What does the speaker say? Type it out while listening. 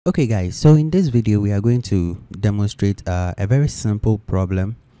Okay guys, so in this video we are going to demonstrate a very simple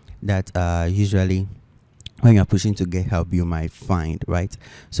problem that usually when you're pushing to GitHub you might find, right?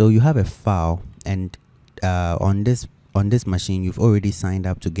 So you have a file and on this machine you've already signed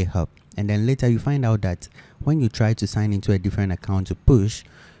up to GitHub, and then later you find out that when you try to sign into a different account to push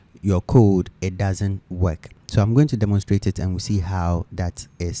your code, it doesn't work. So I'm going to demonstrate it and we'll see how that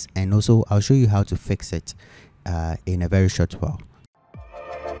is, and also I'll show you how to fix it in a very short while.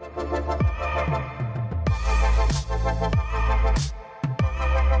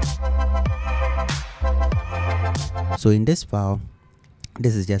 So in this file,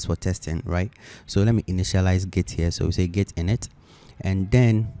 this is just for testing, right? So let me initialize git here. So we say git init, and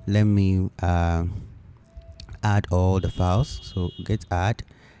then let me add all the files. So git add,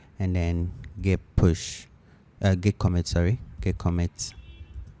 and then git push, git commit, sorry, git commit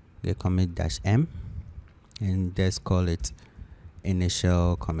 -m, and just call it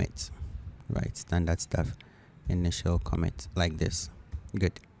initial commit, right? Standard stuff, initial commit, like this.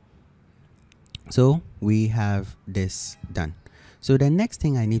 Good. So we have this done. So the next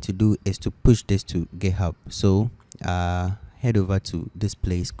thing I need to do is to push this to GitHub. So head over to this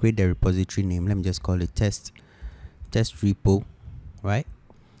place, create the repository name. Let me just call it test repo, right?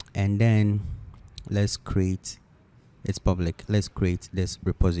 And then let's create, it's public, let's create this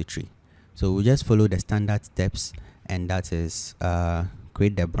repository. So we just follow the standard steps, and that is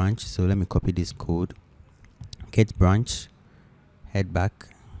create the branch. So let me copy this code, git branch, head back,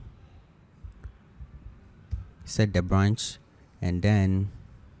 set the branch, and then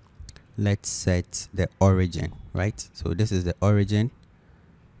let's set the origin, right? So this is the origin.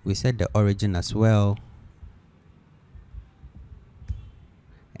 We set the origin as well,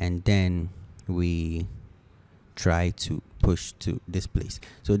 and then we try to push to this place.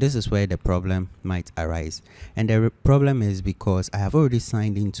 So this is where the problem might arise, and the problem is because I have already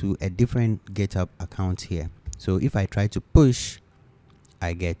signed into a different GitHub account here. So if I try to push,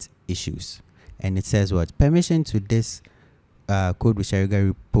 I get issues, and it says what? Permission to this code with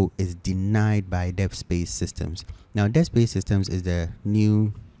Shariga repo is denied by DevSpace Systems. Now DevSpace Systems is the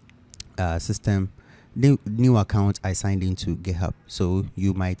new new account I signed into GitHub, so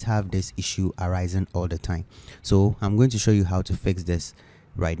you might have this issue arising all the time. So I'm going to show you how to fix this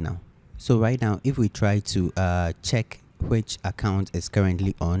right now. So right now, if we try to check which account is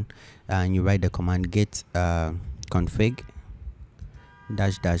currently on, and you write the command git config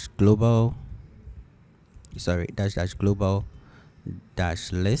 -global, sorry, -global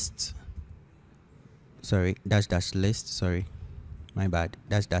 -list, sorry, -list, sorry, my bad,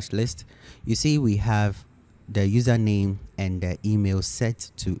 -list, you see we have the username and the email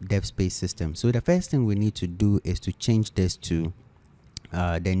set to DevSpace System. So the first thing we need to do is to change this to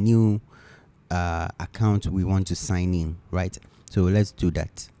the new account we want to sign in, right? So let's do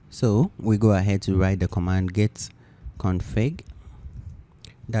that. So we go ahead to write the command git config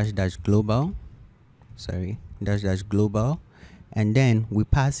 -global, sorry, -global, and then we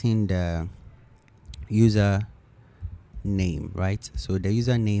pass in the user name, right? So the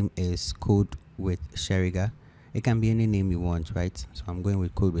username is code with Shariga. It can be any name you want, right? So I'm going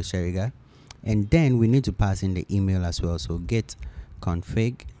with code with Shariga, and then we need to pass in the email as well. So git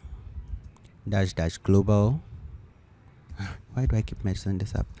config -global why do I keep messing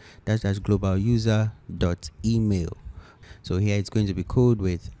this up? -global user.email. So here it's going to be code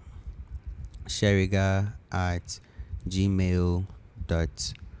with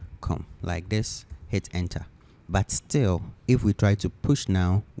shariga@gmail.com, like this. Hit enter. But still, if we try to push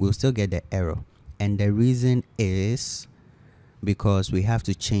now, we'll still get the error, and the reason is because we have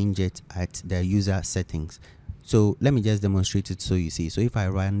to change it at the user settings. So let me just demonstrate it so you see. So if I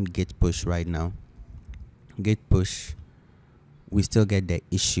run git push right now, git push, we still get the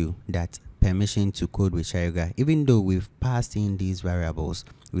issue that permission to code with Shariga, even though we've passed in these variables,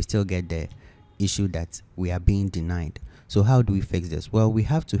 we still get the issue that we are being denied. So how do we fix this? Well, we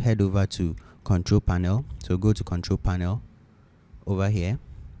have to head over to control panel. So go to control panel over here,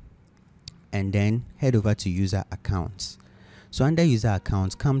 and then head over to user accounts. So under user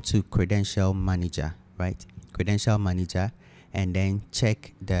accounts, come to credential manager, right? Credential manager, and then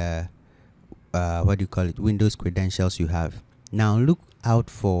check the what do you call it, Windows credentials you have. Now look out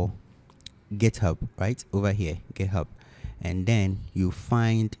for GitHub, right? Over here, GitHub, and then you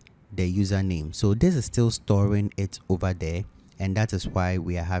find the username. So this is still storing it over there, and that is why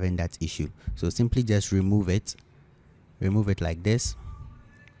we are having that issue. So simply just remove it like this,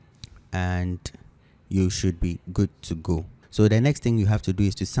 and you should be good to go. So the next thing you have to do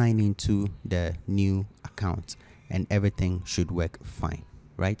is to sign into the new account, and everything should work fine,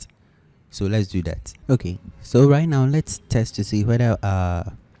 right? So let's do that. Okay, so right now let's test to see whether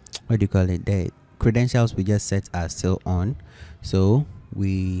what do you call it, the credentials we just set are still on. So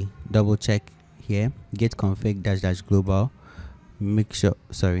we double check here, git config dash global, make sure,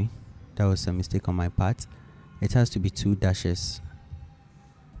 sorry, that was a mistake on my part, it has to be 2 dashes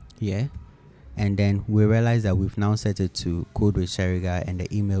here. And then we realize that we've now set it to code with Shariga, and the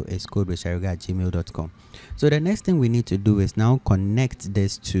email is codewithshariga@gmail.com. So the next thing we need to do is now connect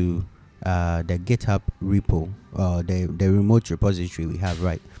this to the GitHub repo, or the remote repository we have,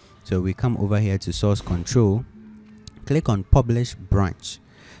 right? So we come over here to source control, click on publish branch.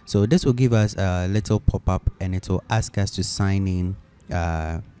 So this will give us a little pop-up, and it will ask us to sign in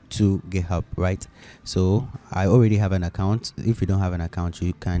to GitHub, right? So I already have an account. If you don't have an account,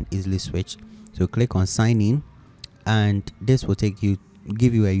 you can easily switch. So click on sign in, and this will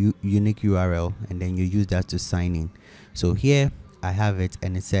give you a unique URL, and then you use that to sign in. So here I have it,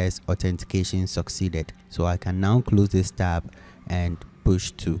 and it says authentication succeeded. So I can now close this tab and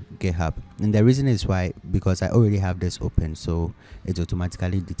push to GitHub. And the reason is why, because I already have this open, so it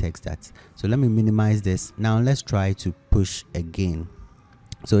automatically detects that. So let me minimize this. Now let's try to push again.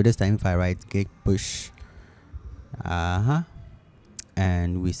 So this time if I write git push, and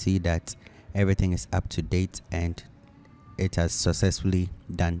we see that everything is up to date and it has successfully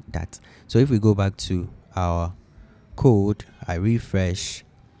done that. So if we go back to our code, I refresh,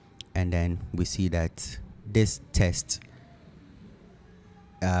 and then we see that this test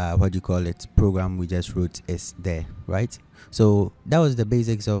program we just wrote is there, right? So that was the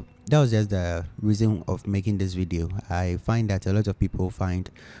basics of, that was just the reason of making this video. I find that a lot of people find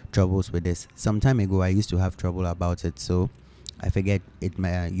troubles with this. Some time ago I used to have trouble about it, so I figured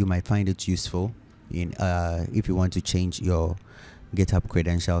you might find it useful in if you want to change your GitHub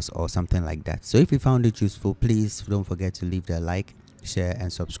credentials or something like that. So if you found it useful, please don't forget to leave the like, share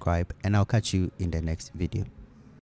and subscribe, and I'll catch you in the next video.